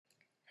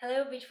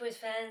Hello, Beach Boys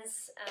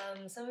fans.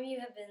 Some of you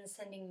have been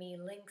sending me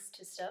links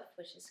to stuff,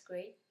 which is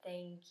great.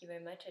 Thank you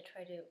very much. I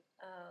try to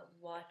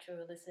watch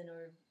or listen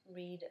or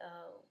read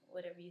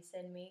whatever you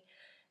send me.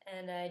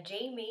 And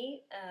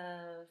Jamie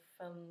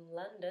from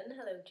London,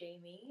 hello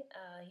Jamie,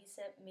 he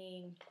sent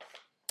me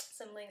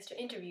some links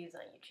to interviews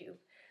on YouTube.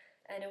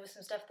 And it was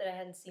some stuff that I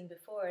hadn't seen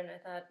before, and I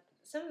thought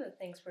some of the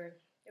things there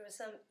were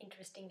some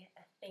interesting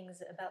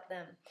things about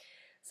them.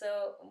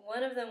 So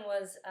one of them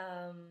was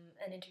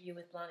an interview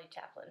with Blondie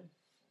Chaplin.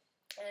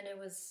 And it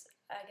was,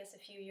 I guess, a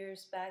few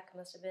years back.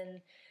 Must have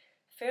been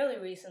fairly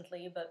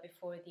recently, but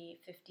before the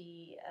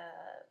 50th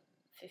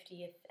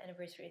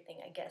anniversary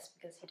thing, I guess,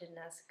 because he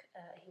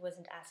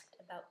wasn't asked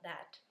about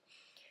that.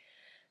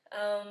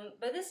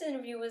 But this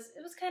interview was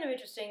kind of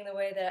interesting, the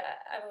way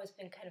that I've always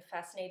been kind of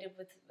fascinated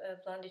with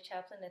Blondie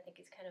Chaplin. I think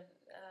he's kind of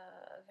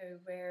a very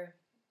rare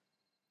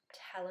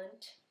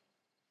talent,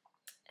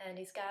 and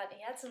he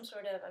had some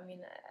sort of,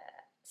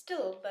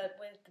 still, but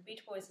with the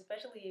Beach Boys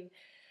especially.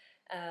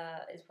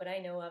 Is what I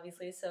know,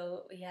 obviously.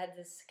 So he had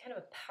this kind of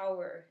a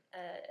power,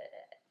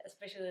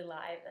 especially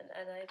live,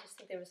 and I just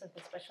think there was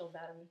something special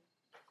about him.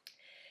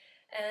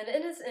 And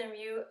in this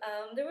interview,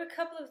 there were a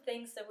couple of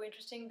things that were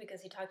interesting,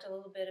 because he talked a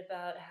little bit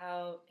about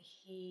how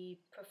he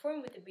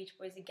performed with the Beach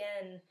Boys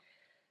again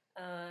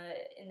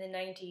in the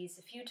 90s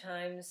a few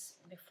times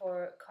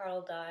before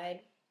Carl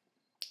died,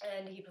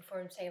 and he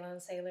performed Sail on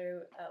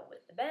Sailor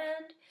with the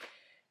band.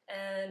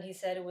 And he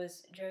said it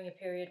was during a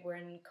period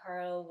when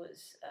Carl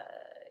was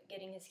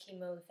getting his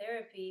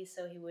chemotherapy,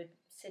 so he would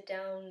sit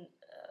down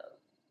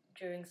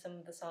during some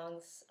of the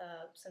songs.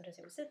 Sometimes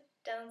he would sit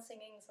down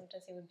singing,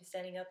 sometimes he would be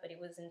standing up, but he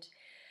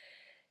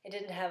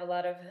didn't have a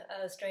lot of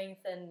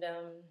strength, and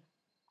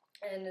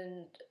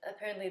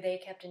apparently they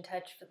kept in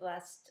touch for the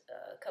last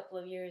couple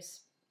of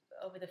years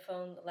over the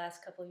phone, the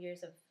last couple of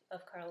years of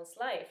Carl's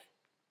life.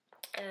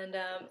 And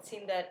it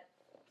seemed that,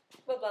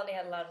 well, Blondie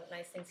had a lot of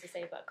nice things to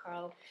say about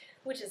Carl,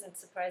 which isn't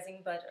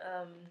surprising, but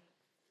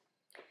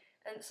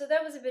and so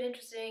that was a bit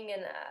interesting,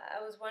 and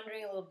I was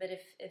wondering a little bit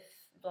if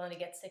Blondie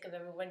gets sick of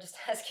everyone just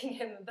asking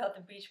him about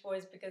the Beach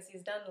Boys, because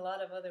he's done a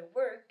lot of other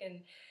work,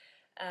 and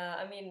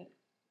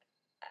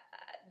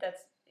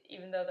that's,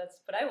 even though that's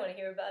what I want to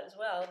hear about as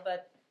well,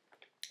 but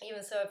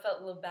even so, I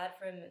felt a little bad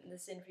for him in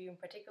this interview in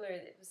particular.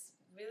 It was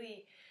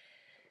really,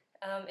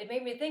 it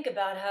made me think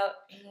about how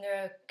there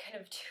are kind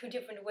of two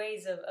different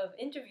ways of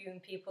interviewing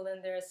people,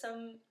 and there are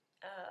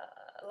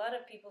a lot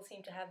of people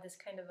seem to have this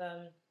kind of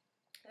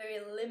very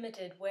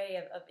limited way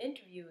of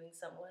interviewing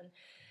someone.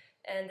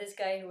 And this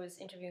guy who was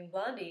interviewing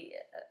Blondie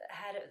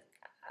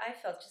I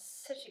felt,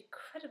 just such an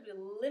incredibly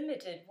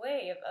limited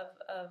way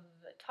of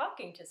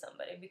talking to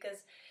somebody,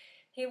 because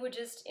he would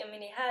just, he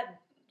had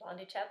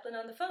Blondie Chaplin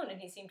on the phone, and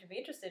he seemed to be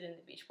interested in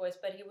the Beach Boys,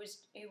 but he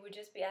would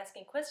just be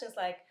asking questions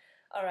like,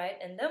 all right,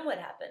 and then what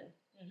happened?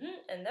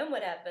 And then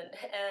what happened?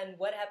 And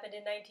what happened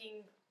in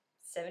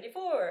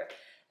 1974?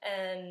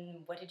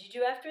 And what did you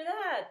do after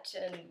that?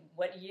 And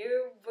what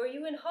year were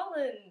you in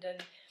Holland?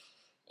 And,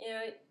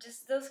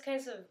 just those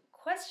kinds of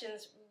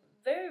questions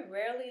very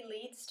rarely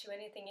leads to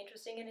anything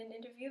interesting in an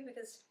interview,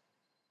 because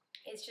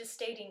it's just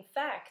stating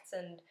facts.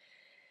 And,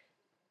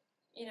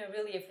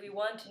 really, if we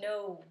want to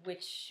know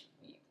which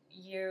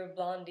year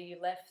Blondie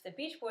left the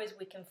Beach Boys,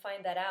 we can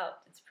find that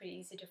out. It's pretty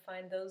easy to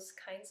find those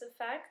kinds of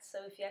facts.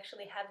 So if you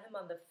actually have him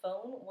on the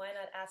phone, why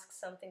not ask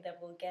something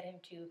that will get him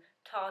to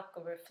talk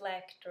or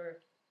reflect,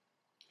 or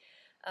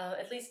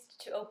at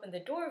least to open the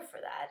door for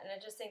that. And I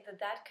just think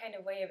that kind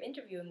of way of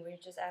interviewing, where you're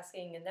just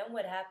asking, and then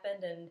what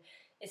happened, and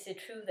is it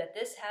true that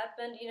this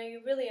happened?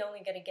 You're really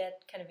only going to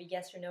get kind of a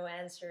yes or no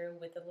answer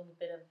with a little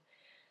bit of,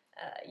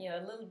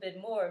 a little bit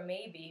more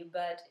maybe,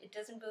 but it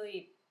doesn't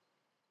really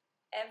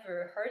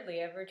hardly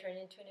ever turn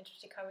into an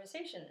interesting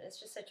conversation. It's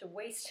just such a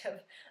waste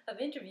of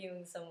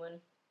interviewing someone.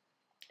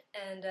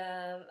 And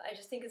I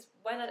just think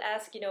why not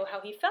ask, how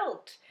he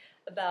felt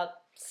about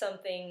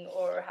something,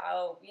 or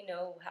how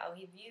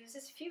he views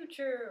his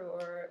future,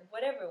 or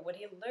whatever, what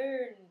he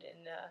learned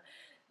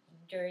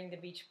during the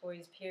Beach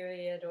Boys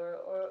period,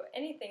 or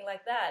anything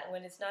like that,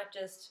 when it's not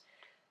just,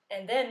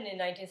 and then in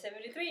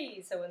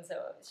 1973 so and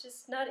so. It's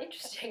just not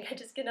interesting. I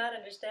just cannot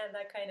understand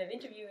that kind of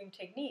interviewing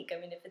technique.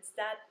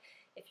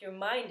 If your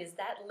mind is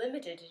that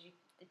limited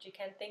that you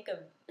can't think of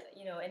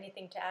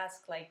anything to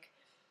ask, like,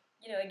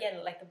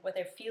 again, like what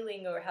they're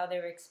feeling, or how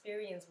their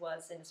experience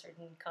was in a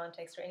certain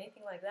context, or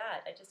anything like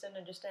that. I just don't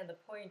understand the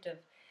point of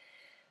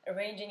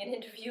arranging an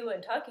interview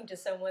and talking to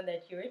someone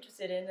that you're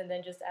interested in, and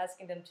then just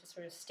asking them to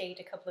sort of state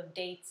a couple of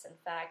dates and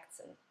facts.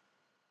 And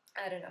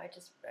I don't know, I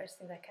just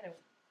think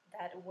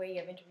that way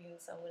of interviewing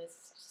someone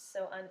is just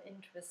so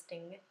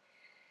uninteresting.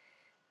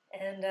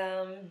 And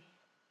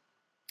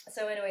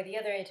so anyway, the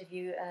other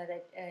interview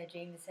that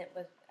Jamie sent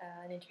was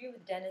an interview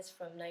with Dennis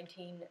from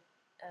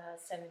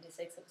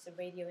 1976. It was a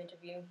radio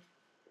interview,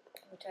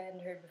 which I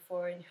hadn't heard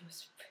before, and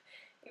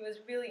it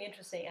was really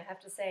interesting, I have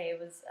to say. It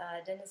was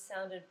Dennis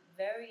sounded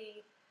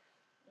very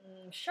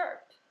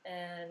sharp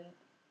and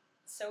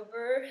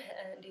sober,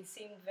 and he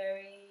seemed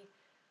very.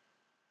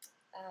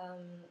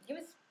 He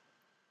was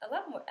a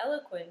lot more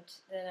eloquent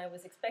than I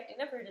was expecting.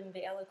 Never heard him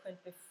be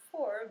eloquent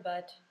before,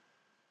 but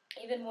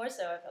even more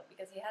so I felt,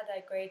 because he had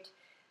that great,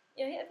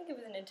 I think he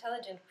was an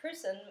intelligent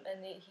person,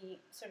 and he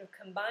sort of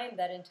combined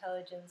that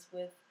intelligence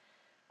with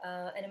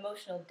an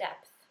emotional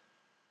depth,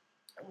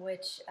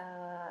 which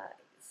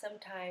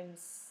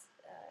sometimes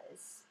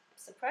is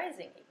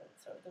surprising, even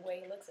sort of the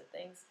way he looks at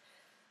things.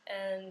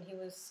 And he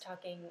was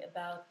talking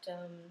about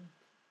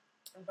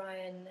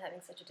Brian having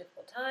such a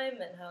difficult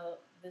time, and how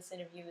this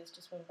interview is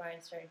just when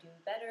Brian started doing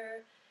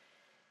better.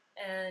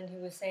 And he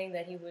was saying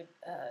that he would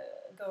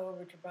go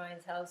over to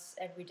Brian's house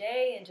every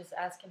day and just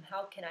ask him,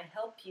 how can I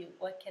help you?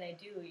 What can I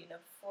do,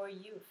 for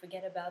you?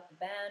 Forget about the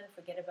band,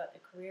 forget about the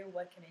career,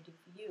 what can I do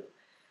for you?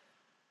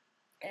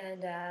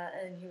 And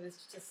he was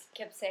just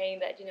kept saying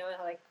that,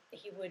 like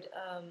he would,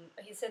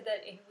 he said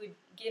that he would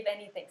give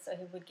anything. So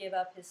he would give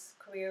up his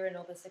career and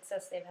all the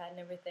success they've had and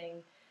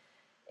everything,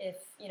 if,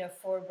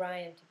 for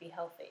Brian to be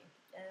healthy.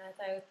 And I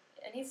thought,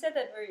 and he said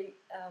that very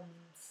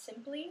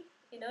simply,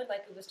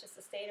 like it was just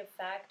a state of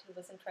fact. He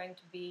wasn't trying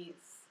to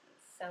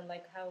sound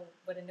like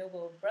what a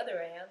noble brother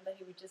I am, but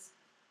he just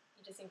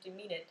seemed to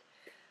mean it,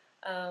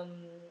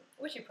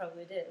 which he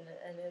probably did.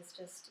 And it's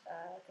just,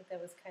 I think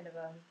that was kind of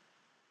a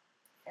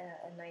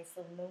nice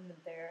little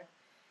moment there.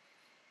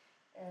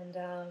 And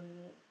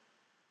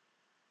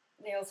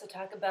they also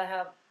talk about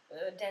how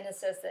Dennis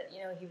says that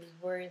he was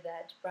worried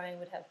that Brian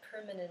would have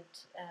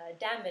permanent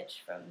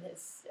damage from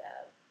his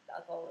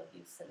alcohol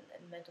abuse and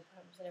mental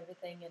problems and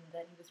everything, and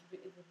that he would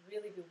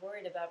really be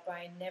worried about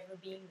Brian never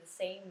being the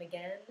same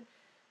again.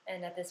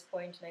 And at this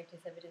point, in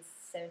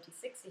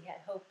 1976, he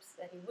had hopes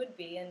that he would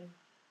be, and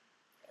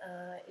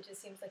it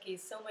just seems like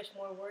he's so much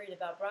more worried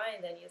about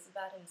Brian than he is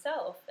about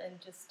himself. And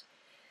just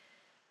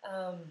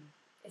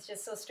it's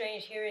just so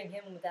strange hearing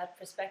him with that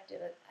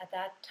perspective at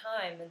that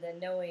time, and then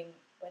knowing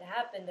what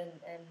happened,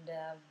 and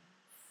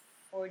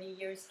 40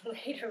 years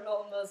later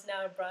almost,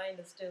 now Brian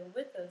is still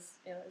with us,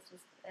 it's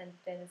just, and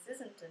Dennis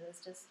isn't, and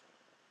it's just,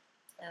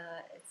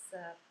 it's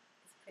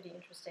pretty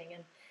interesting.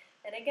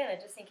 And again, I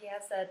just think he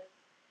has that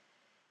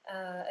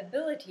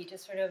ability to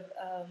sort of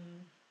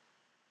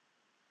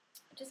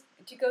just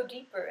to go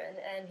deeper,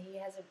 and he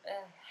has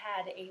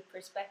had a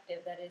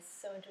perspective that is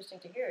so interesting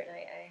to hear, and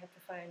I hope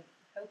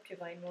to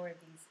find more of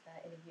these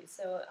interviews.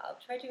 So I'll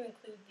try to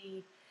include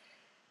the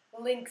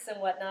links and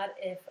whatnot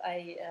if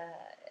I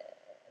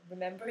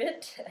remember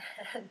it,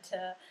 and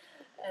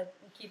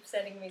keep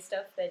sending me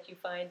stuff that you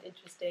find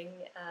interesting.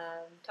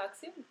 Talk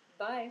soon.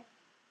 Bye.